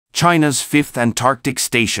China's fifth Antarctic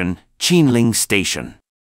station, Qinling Station.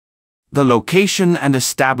 The location and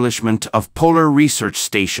establishment of polar research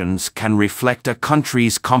stations can reflect a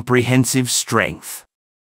country's comprehensive strength.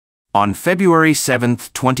 On February 7,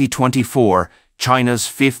 2024, China's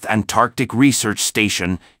fifth Antarctic research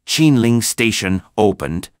station, Qinling Station,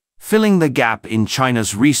 opened, filling the gap in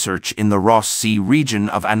China's research in the Ross Sea region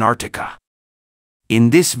of Antarctica.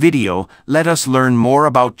 In this video, let us learn more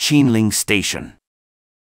about Qinling Station.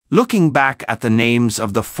 Looking back at the names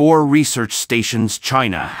of the 4 research stations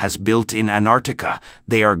China has built in Antarctica,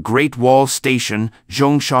 they are Great Wall Station,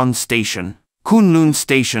 Zhongshan Station, Qinling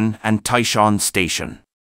Station, and Taishan Station.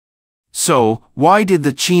 So, why did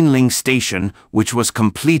the Qinling Station, which was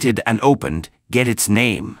completed and opened, get its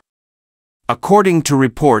name? According to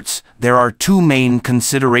reports, there are 2 main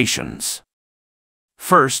considerations.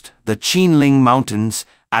 First, the Qinling Mountains,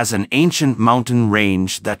 as an ancient mountain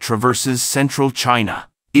range that traverses central China,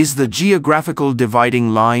 is the geographical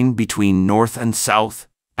dividing line between north and south,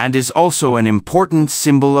 and is also an important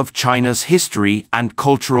symbol of China's history and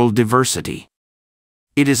cultural diversity.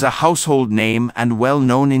 It is a household name and well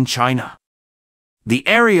known in China. The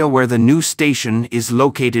area where the new station is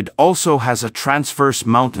located also has a transverse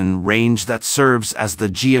mountain range that serves as the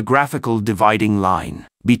geographical dividing line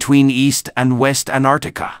between East and West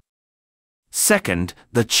Antarctica. Second,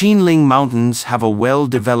 the Qinling Mountains have a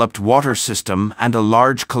well-developed water system and a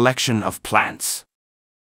large collection of plants.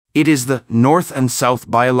 It is the North and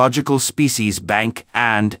South Biological Species Bank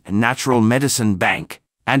and Natural Medicine Bank,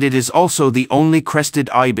 and it is also the only crested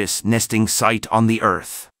ibis nesting site on the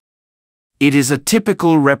Earth. It is a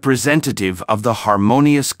typical representative of the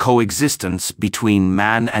harmonious coexistence between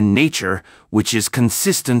man and nature, which is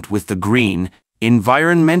consistent with the green,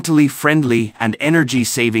 environmentally friendly and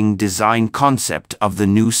energy-saving design concept of the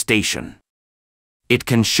new station. It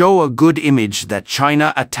can show a good image that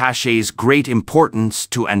China attaches great importance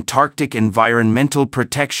to Antarctic environmental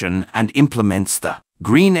protection and implements the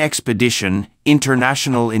Green Expedition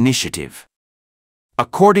International Initiative.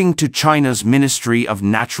 According to China's Ministry of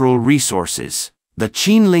Natural Resources, the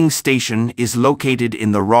Qinling Station is located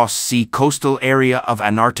in the Ross Sea coastal area of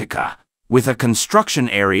Antarctica, with a construction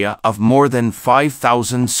area of more than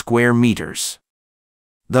 5,000 square meters.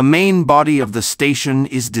 The main body of the station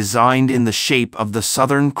is designed in the shape of the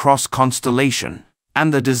Southern Cross constellation,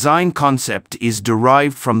 and the design concept is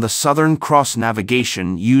derived from the Southern Cross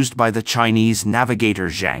navigation used by the Chinese navigator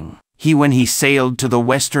Zhang He when he sailed to the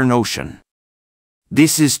Western Ocean.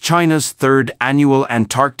 This is China's 3rd annual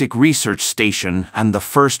Antarctic research station and the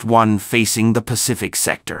first one facing the Pacific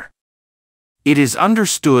sector. It is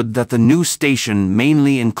understood that the new station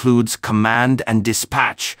mainly includes command and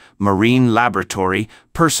dispatch, marine laboratory,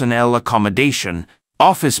 personnel accommodation,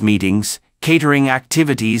 office meetings, catering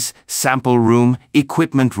activities, sample room,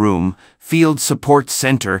 equipment room, field support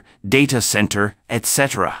center, data center,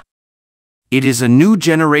 etc. It is a new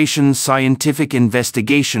generation scientific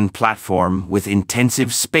investigation platform with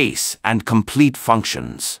intensive space and complete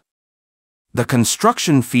functions. The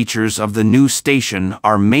construction features of the new station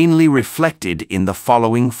are mainly reflected in the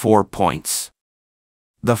following 4 points.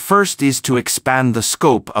 The first is to expand the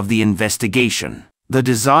scope of the investigation. The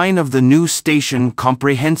design of the new station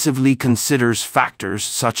comprehensively considers factors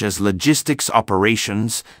such as logistics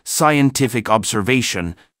operations, scientific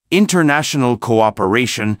observation, international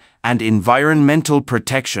cooperation, and environmental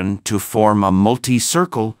protection to form a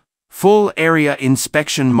multi-circle, full-area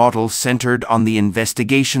inspection model centered on the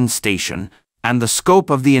investigation station, and the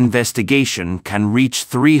scope of the investigation can reach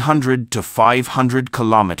 300 to 500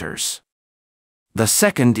 kilometers. The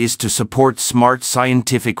second is to support smart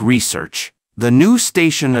scientific research. The new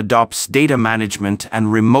station adopts data management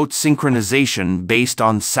and remote synchronization based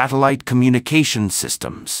on satellite communication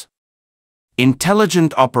systems.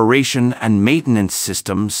 Intelligent operation and maintenance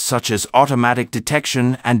systems such as automatic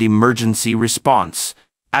detection and emergency response,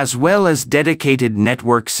 as well as dedicated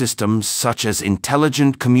network systems such as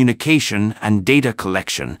intelligent communication and data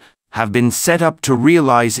collection, have been set up to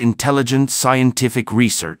realize intelligent scientific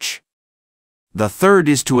research. The third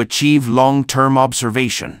is to achieve long-term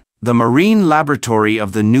observation. The marine laboratory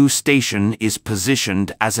of the new station is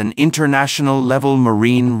positioned as an international-level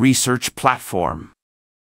marine research platform.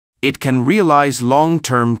 It can realize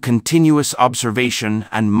long-term continuous observation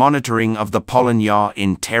and monitoring of the Polynya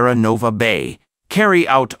in Terra Nova Bay, carry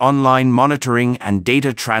out online monitoring and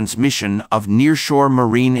data transmission of nearshore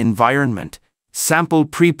marine environment, sample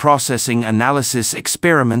pre-processing analysis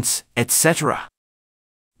experiments, etc.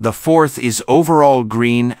 The fourth is overall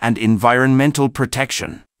green and environmental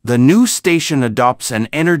protection. The new station adopts an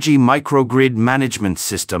energy microgrid management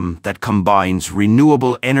system that combines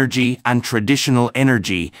renewable energy and traditional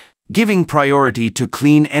energy, giving priority to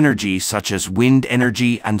clean energy such as wind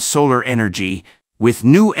energy and solar energy, with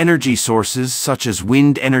new energy sources such as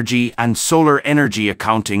wind energy and solar energy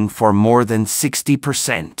accounting for more than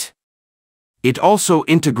 60%. It also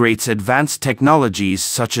integrates advanced technologies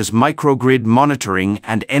such as microgrid monitoring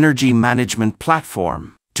and energy management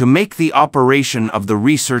platform to make the operation of the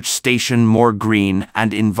research station more green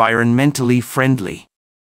and environmentally friendly.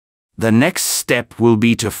 The next step will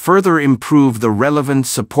be to further improve the relevant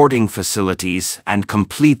supporting facilities and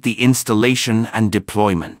complete the installation and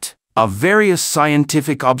deployment of various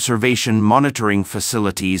scientific observation monitoring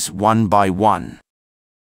facilities one by one.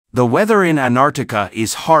 The weather in Antarctica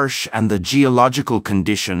is harsh and the geological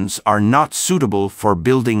conditions are not suitable for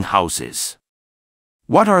building houses.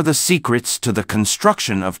 What are the secrets to the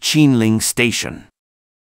construction of Qinling Station?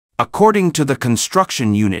 According to the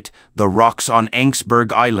construction unit, the rocks on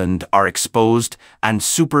Engsberg Island are exposed and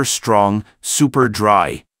super strong, super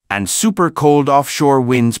dry, and super cold offshore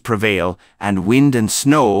winds prevail, and wind and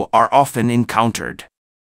snow are often encountered.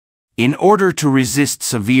 In order to resist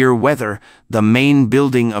severe weather, the main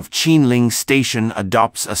building of Qinling Station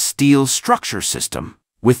adopts a steel structure system,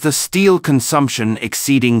 with the steel consumption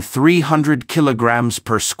exceeding 300 kilograms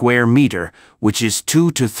per square meter, which is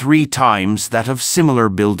 2 to 3 times that of similar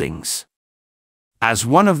buildings. As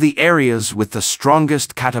one of the areas with the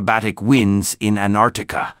strongest katabatic winds in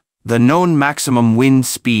Antarctica, the known maximum wind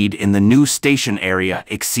speed in the new station area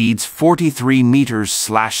exceeds 43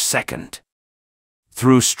 meters/second.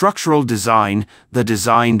 Through structural design, the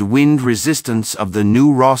designed wind resistance of the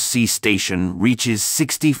new Ross Sea station reaches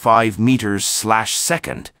 65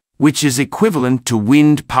 meters/second, which is equivalent to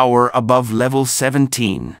wind power above level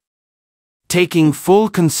 17. Taking full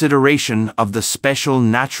consideration of the special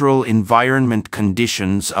natural environment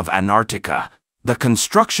conditions of Antarctica, the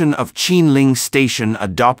construction of Qinling Station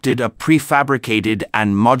adopted a prefabricated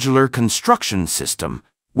and modular construction system,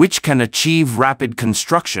 which can achieve rapid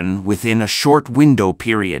construction within a short window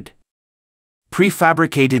period.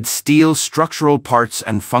 Prefabricated steel structural parts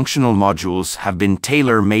and functional modules have been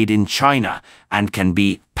tailor-made in China and can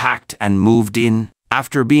be packed and moved in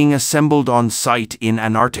after being assembled on site in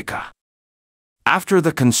Antarctica. After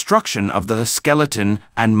the construction of the skeleton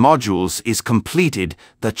and modules is completed,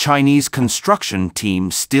 the Chinese construction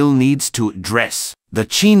team still needs to dress the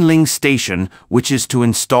Qinling Station, which is to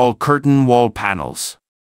install curtain wall panels.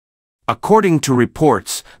 According to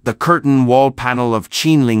reports, the curtain wall panel of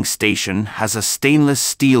Qinling Station has a stainless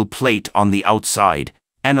steel plate on the outside,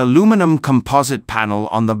 an aluminum composite panel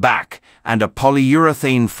on the back, and a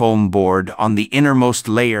polyurethane foam board on the innermost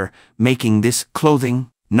layer, making this clothing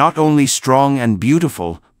not only strong and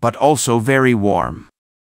beautiful, but also very warm.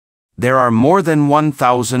 There are more than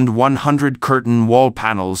 1,100 curtain wall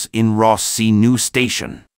panels in Ross Sea new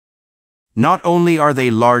station. Not only are they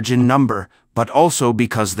large in number, but also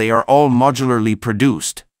because they are all modularly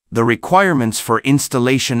produced, the requirements for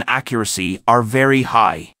installation accuracy are very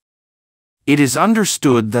high. It is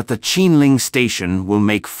understood that the Qinling Station will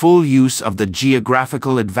make full use of the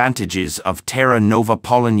geographical advantages of Terra Nova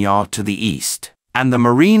Pologna to the east, and the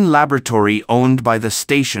marine laboratory owned by the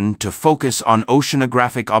station to focus on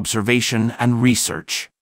oceanographic observation and research.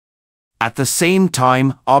 At the same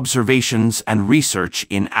time, observations and research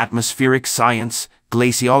in atmospheric science,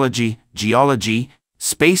 glaciology, geology,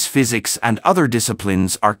 space physics and other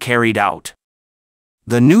disciplines are carried out.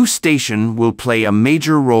 The new station will play a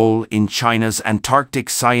major role in China's Antarctic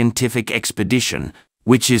scientific expedition,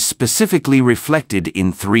 which is specifically reflected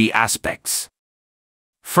in 3 aspects.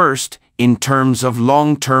 First, in terms of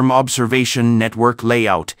long-term observation network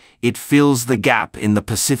layout, it fills the gap in the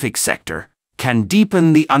Pacific sector, can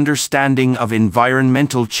deepen the understanding of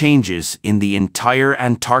environmental changes in the entire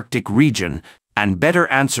Antarctic region, and better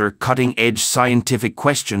answer cutting-edge scientific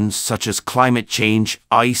questions such as climate change,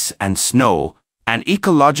 ice and snow, and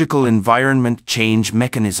ecological environment change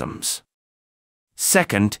mechanisms.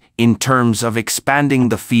 Second, in terms of expanding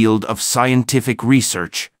the field of scientific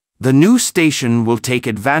research, the new station will take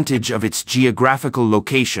advantage of its geographical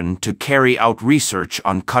location to carry out research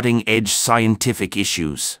on cutting-edge scientific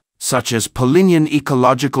issues, such as Polynean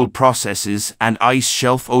ecological processes and ice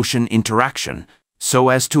shelf-ocean interaction, so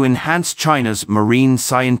as to enhance China's marine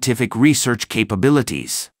scientific research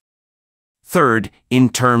capabilities. Third, in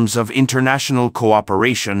terms of international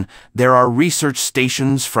cooperation, there are research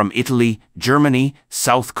stations from Italy, Germany,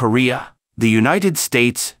 South Korea, the United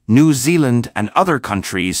States, New Zealand and other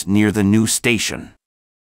countries near the new station.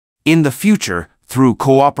 In the future, through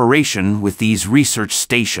cooperation with these research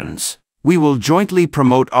stations, we will jointly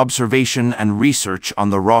promote observation and research on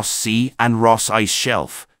the Ross Sea and Ross Ice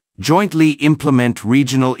Shelf, jointly implement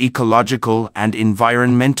regional ecological and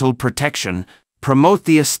environmental protection, promote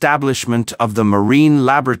the establishment of the marine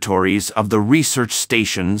laboratories of the research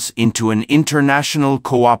stations into an international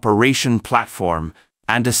cooperation platform,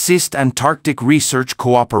 and assist Antarctic research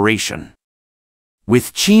cooperation.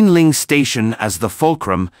 With Qinling Station as the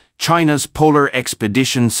fulcrum, China's polar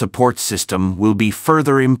expedition support system will be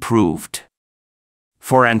further improved.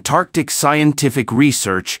 For Antarctic scientific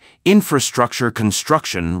research, infrastructure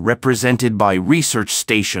construction represented by research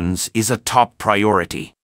stations is a top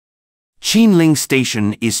priority. Qinling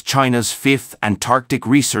Station is China's 5th Antarctic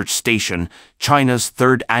research station, China's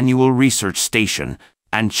 3rd annual research station,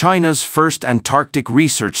 and China's 1st Antarctic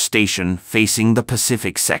research station facing the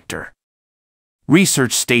Pacific sector.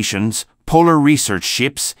 Research stations, polar research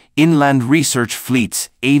ships, inland research fleets,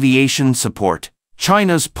 aviation support.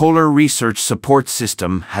 China's polar research support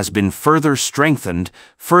system has been further strengthened,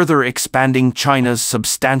 further expanding China's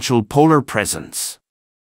substantial polar presence.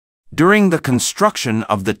 During the construction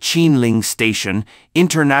of the Qinling Station,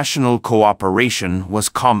 international cooperation was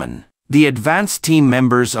common. The advanced team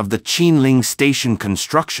members of the Qinling Station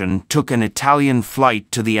construction took an Italian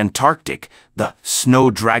flight to the Antarctic. The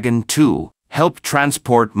Snow Dragon 2 helped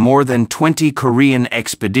transport more than 20 Korean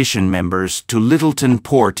expedition members to Lyttelton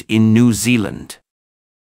Port in New Zealand.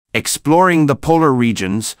 Exploring the polar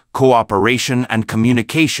regions, cooperation and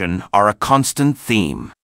communication are a constant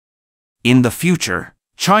theme. In the future,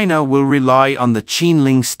 China will rely on the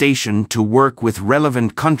Qinling Station to work with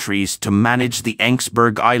relevant countries to manage the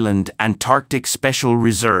Engelberg Island Antarctic Special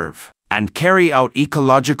Reserve and carry out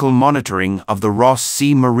ecological monitoring of the Ross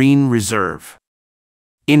Sea Marine Reserve.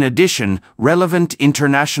 In addition, relevant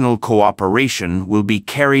international cooperation will be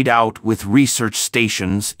carried out with research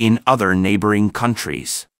stations in other neighboring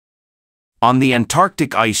countries. On the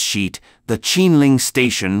Antarctic ice sheet, the Qinling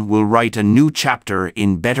Station will write a new chapter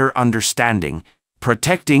in better understanding,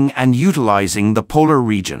 protecting and utilizing the polar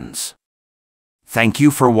regions. Thank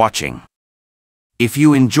you for watching. If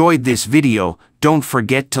you enjoyed this video, don't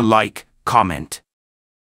forget to like, comment,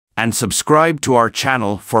 and subscribe to our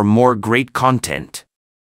channel for more great content.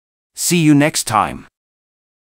 See you next time.